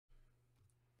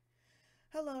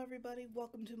Hello everybody,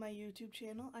 welcome to my YouTube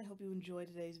channel. I hope you enjoyed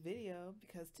today's video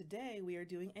because today we are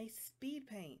doing a speed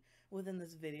paint. Within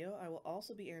this video, I will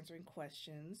also be answering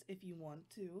questions. If you want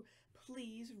to,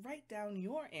 please write down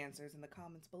your answers in the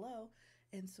comments below.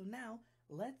 And so now,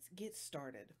 let's get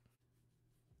started.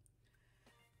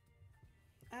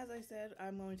 As I said,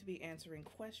 I'm going to be answering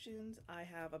questions. I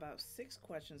have about 6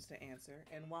 questions to answer,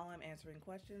 and while I'm answering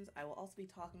questions, I will also be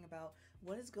talking about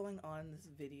what is going on in this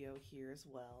video here as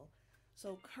well.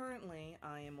 So currently,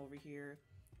 I am over here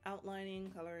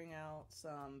outlining, coloring out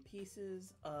some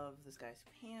pieces of this guy's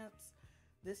pants.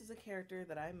 This is a character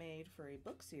that I made for a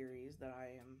book series that I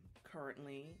am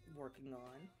currently working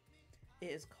on.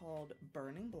 It is called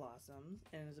Burning Blossoms,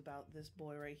 and it is about this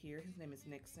boy right here. His name is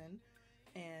Nixon,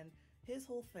 and his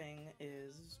whole thing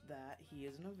is that he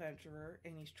is an adventurer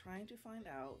and he's trying to find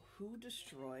out who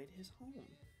destroyed his home.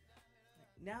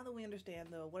 Now that we understand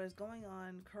though what is going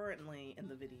on currently in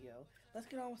the video, let's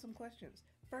get on with some questions.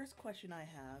 First question I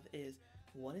have is,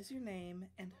 what is your name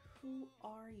and who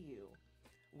are you?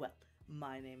 Well,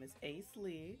 my name is Ace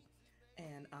Lee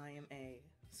and I am a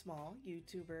small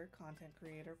YouTuber, content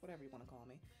creator, whatever you want to call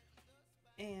me.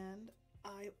 And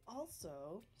I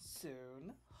also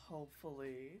soon,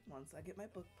 hopefully, once I get my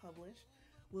book published,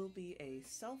 will be a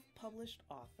self-published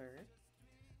author,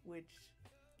 which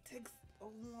takes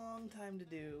a long time to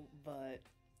do, but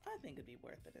I think it'd be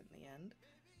worth it in the end.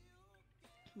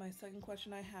 My second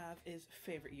question I have is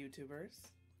favorite YouTubers.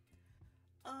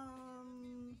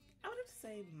 I would have to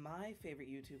say my favorite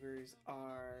YouTubers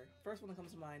are, first one that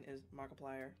comes to mind is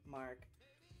Markiplier, Mark.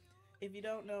 If you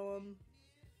don't know him,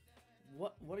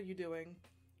 what are you doing?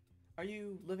 Are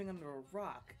you living under a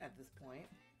rock at this point?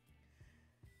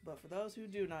 But for those who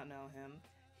do not know him,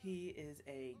 he is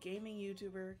a gaming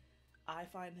YouTuber. I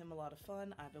find him a lot of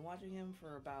fun. I've been watching him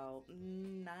for about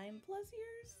 9+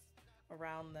 years,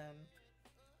 around then.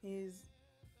 He's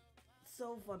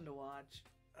so fun to watch.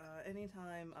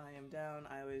 Anytime I am down,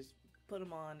 I always put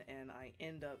him on and I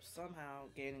end up somehow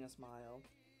gaining a smile.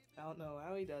 I don't know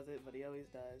how he does it, but he always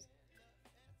does.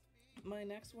 My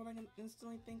next one I can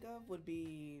instantly think of would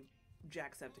be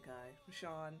Jacksepticeye,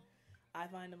 Sean. I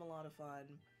find him a lot of fun,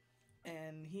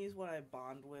 and he's what I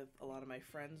bond with a lot of my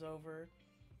friends over.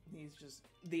 He's just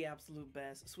the absolute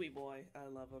best. Sweet boy. I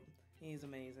love him. He's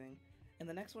amazing. And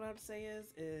the next one I would say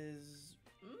is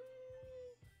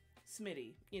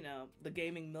Smitty. You know, the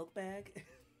gaming milk bag.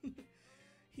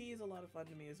 He's a lot of fun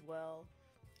to me as well.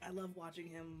 I love watching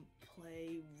him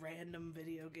play random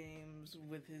video games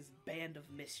with his band of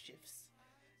mischiefs.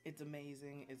 It's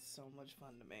amazing. It's so much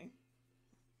fun to me.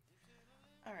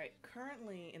 Alright,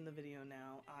 currently in the video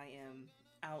now, I am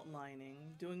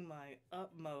outlining, doing my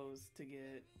utmost to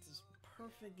get just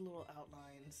perfect little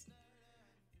outlines.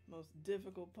 Most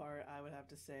difficult part, I would have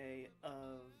to say,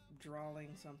 of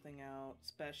drawing something out,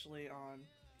 especially on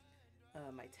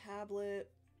my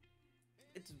tablet.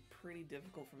 It's pretty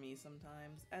difficult for me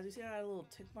sometimes. As you see, I had little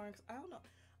tick marks. I don't know.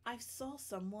 I saw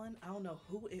someone, I don't know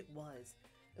who it was.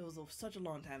 It was such a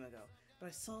long time ago. But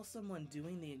I saw someone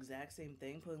doing the exact same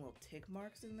thing, putting little tick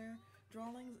marks in their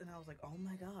drawings, and I was like, oh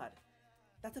my god.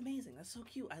 That's amazing. That's so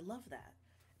cute. I love that.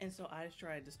 And so I just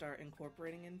tried to start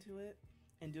incorporating into it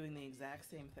and doing the exact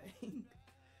same thing.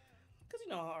 Because you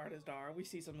know how artists are. We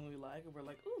see something we like and we're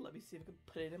like, ooh, let me see if I can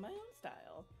put it in my own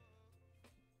style.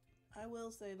 I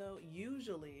will say though,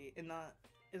 usually it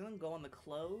doesn't go on the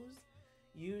clothes.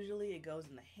 Usually it goes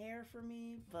in the hair for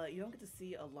me, but you don't get to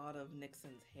see a lot of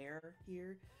Nixon's hair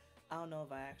here. I don't know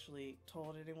if I actually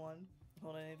told any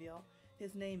of y'all.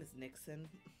 His name is Nixon.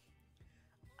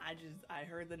 I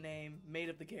heard the name, made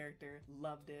up the character,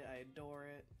 loved it, I adore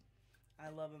it. I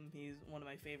love him. He's one of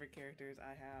my favorite characters I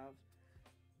have.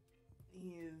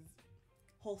 He is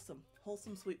wholesome,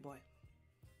 sweet boy.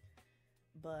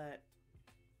 But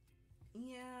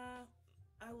yeah,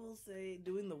 I will say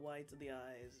doing the whites of the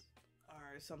eyes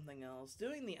are something else.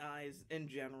 Doing the eyes in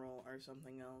general are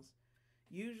something else.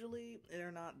 Usually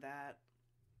they're not that,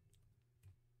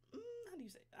 how do you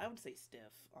say? I would say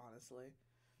stiff, honestly.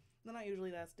 They're not usually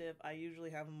that stiff. I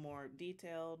usually have them more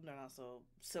detailed. They're not so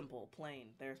simple, plain.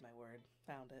 There's my word.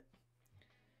 Found it.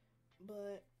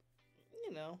 But,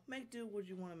 you know, make do what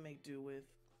you want to make do with.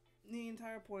 The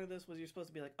entire point of this was you're supposed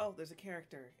to be like, oh, there's a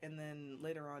character. And then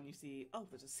later on you see, oh,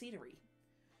 there's a scenery.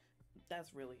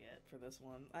 That's really it for this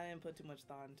one. I didn't put too much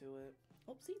thought into it.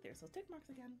 Oh, see, there's those tick marks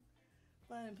again.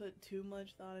 But I didn't put too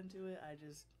much thought into it. I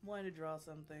just wanted to draw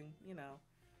something, you know.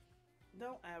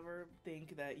 Don't ever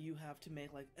think that you have to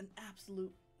make like an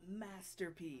absolute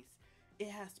masterpiece. It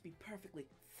has to be perfectly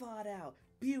thought out,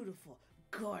 beautiful,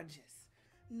 gorgeous.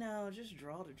 No, just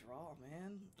draw to draw,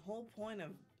 man. The whole point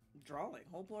of Drawing.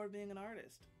 Whole part of being an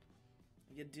artist.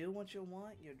 You do what you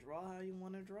want, you draw how you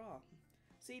want to draw.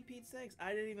 See, Pete's sakes,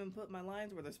 I didn't even put my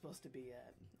lines where they're supposed to be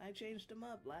at. I changed them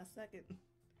up last second.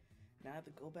 Now I have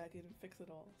to go back in and fix it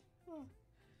all. Huh.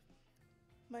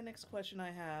 My next question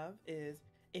I have is,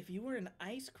 if you were an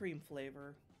ice cream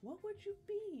flavor, what would you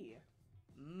be?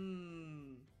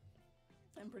 I'm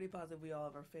pretty positive we all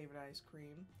have our favorite ice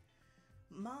cream.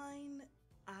 Mine,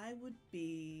 I would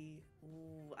be,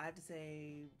 I have to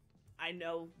say, I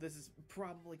know this is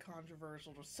probably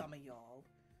controversial to some of y'all.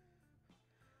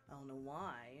 I don't know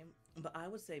why, but I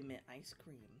would say mint ice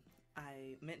cream.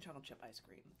 Mint chocolate chip ice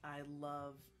cream. I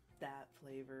love that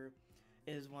flavor.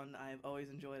 It is one I've always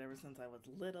enjoyed ever since I was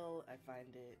little. I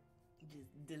find it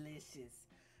just delicious.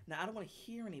 Now, I don't want to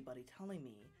hear anybody telling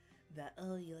me that,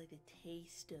 oh, you like the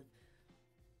taste of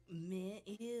mint?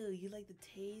 Ew, you like the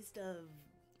taste of,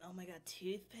 oh my god,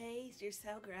 toothpaste? You're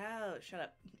so gross. Shut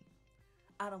up.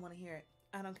 I don't want to hear it.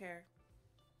 I don't care.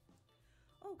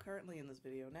 Oh, currently in this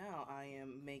video now, I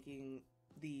am making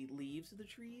the leaves of the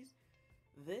trees.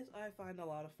 This I find a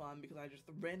lot of fun because I just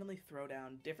randomly throw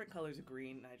down different colors of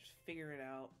green and I just figure it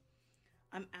out.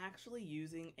 I'm actually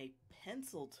using a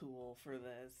pencil tool for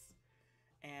this,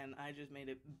 and I just made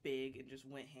it big and just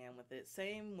went ham with it.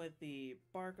 Same with the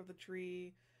bark of the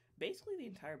tree. Basically the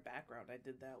entire background I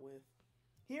did that with.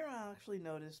 Here I actually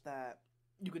noticed that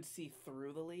you could see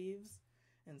through the leaves,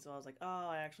 and so I was like, oh,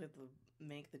 I actually have to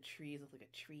make the trees look like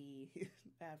a tree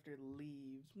after the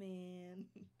leaves, man.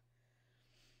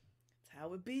 It's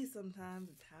how it be sometimes.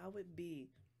 It's how it be.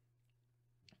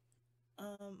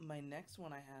 My next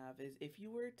one I have is, if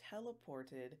you were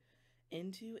teleported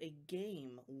into a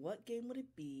game, what game would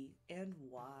it be and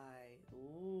why?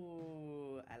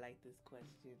 Ooh, I like this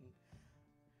question.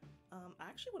 I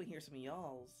actually want to hear some of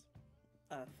y'all's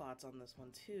thoughts on this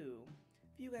one too.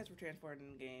 If you guys were transported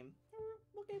in a game,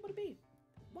 what game would it be?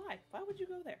 Why? Why would you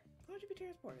go there? Why would you be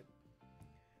transported?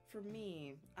 For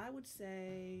me, I would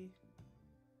say,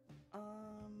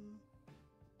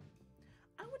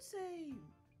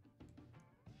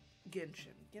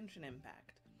 Genshin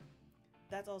Impact.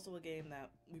 That's also a game that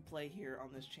we play here on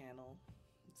this channel.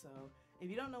 So if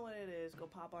you don't know what it is, go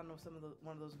pop on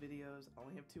one of those videos. I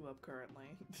only have 2 up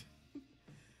currently.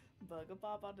 But go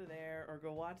pop onto there or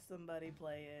go watch somebody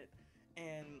play it,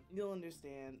 and you'll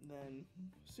understand then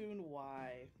soon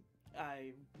why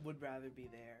I would rather be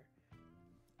there.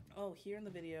 Oh, here in the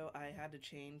video I had to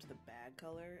change the bag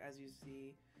color. As you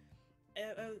see,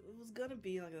 it was gonna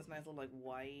be like this nice little like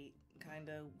white, kind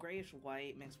of grayish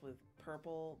white mixed with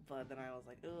purple, but then I was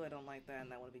like, oh, I don't like that,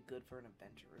 and that would be good for an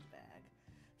adventurer's bag,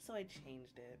 so I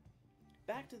changed it.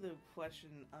 Back to the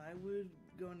question, I would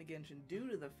go into Genshin due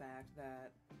to the fact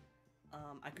that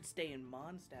I could stay in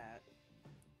Mondstadt,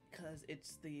 because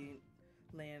it's the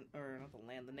land, or not the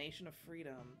land, the nation of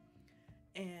freedom,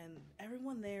 and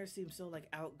everyone there seems so like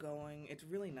outgoing. It's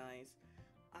really nice.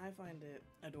 I find it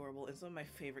adorable, and some of my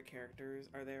favorite characters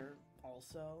are there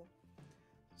also.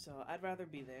 So I'd rather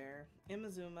be there.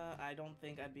 Imazuma, I don't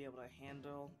think I'd be able to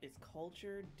handle its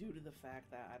culture due to the fact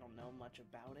that I don't know much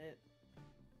about it.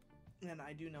 And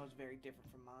I do know it's very different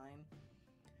from mine.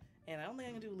 And I don't think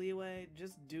I can do Leeway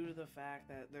just due to the fact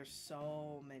that there's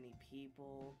so many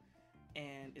people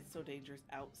and it's so dangerous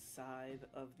outside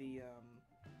of the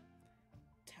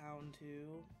town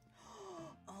too.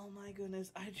 Oh my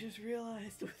goodness, I just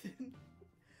realized within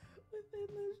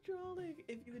this drawing,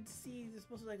 if you could see, there's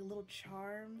supposed to be like little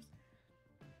charms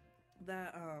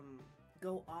that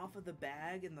go off of the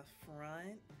bag in the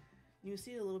front. You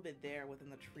see it a little bit there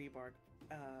within the tree bark.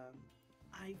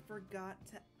 I forgot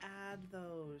to add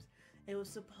those. It was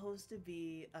supposed to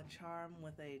be a charm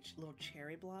with a little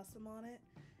cherry blossom on it,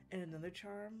 and another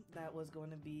charm that was going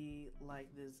to be like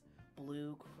this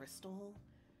blue crystal.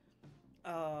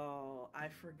 Oh, I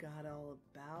forgot all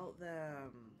about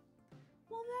them.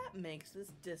 Well, that makes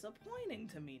this disappointing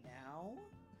to me now.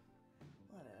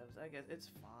 Whatevs, I guess it's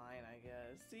fine, I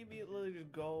guess. See me literally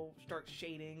just go, start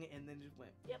shading, and then just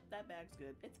went, yep, that bag's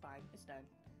good. It's fine, it's done.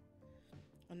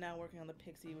 I'm now working on the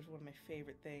pixie, which is one of my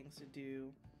favorite things to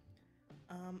do.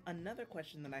 Another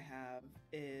question that I have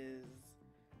is...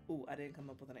 Ooh, I didn't come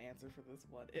up with an answer for this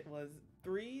one. It was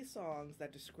 3 songs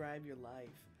that describe your life.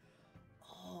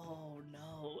 Oh,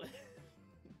 no.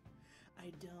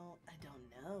 I don't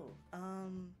know.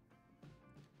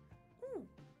 Ooh.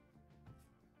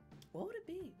 What would it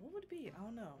be? What would it be? I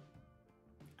don't know.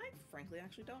 I frankly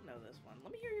actually don't know this one.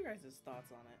 Let me hear your guys'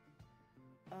 thoughts on it.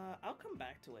 I'll come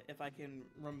back to it if I can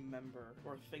remember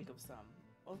or think of some.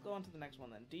 Let's go on to the next one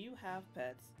then. Do you have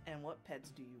pets, and what pets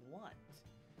do you want?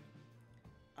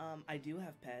 I do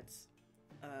have pets.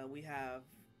 We have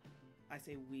I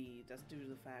say we, that's due to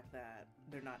the fact that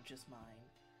they're not just mine.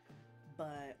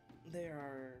 But there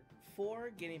are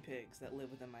 4 guinea pigs that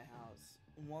live within my house.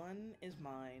 One is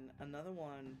mine, another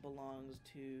one belongs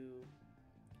to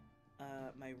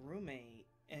my roommate,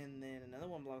 and then another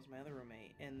one belongs to my other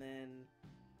roommate, and then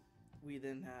we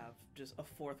then have just a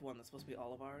 4th one that's supposed to be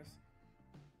all of ours.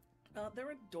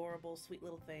 They're adorable, sweet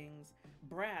little things.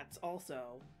 Brats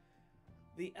also.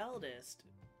 The eldest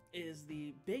is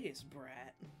the biggest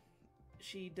brat.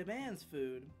 She demands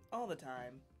food all the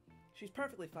time. She's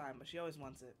perfectly fine, but she always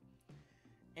wants it.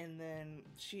 And then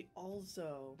she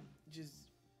also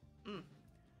just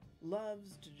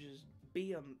loves to just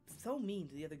be so mean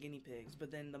to the other guinea pigs,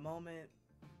 but then the moment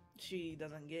she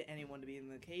doesn't get anyone to be in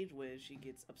the cage with, she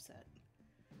gets upset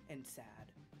and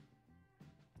sad.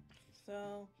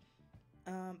 So,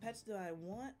 pets do I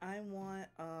want? I want,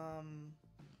 oh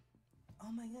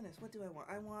my goodness, what do I want?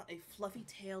 I want a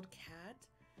fluffy-tailed cat.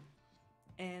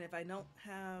 And if I don't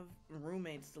have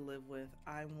roommates to live with,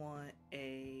 I want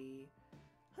a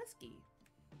husky.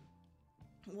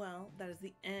 Well, that is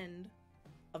the end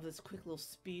of this quick little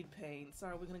speed paint.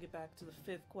 Sorry, we're gonna get back to the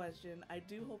 5th question. I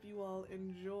do hope you all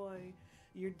enjoy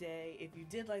your day. If you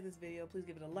did like this video, please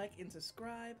give it a like and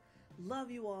subscribe. Love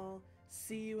you all.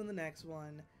 See you in the next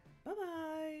one.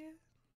 Bye-bye.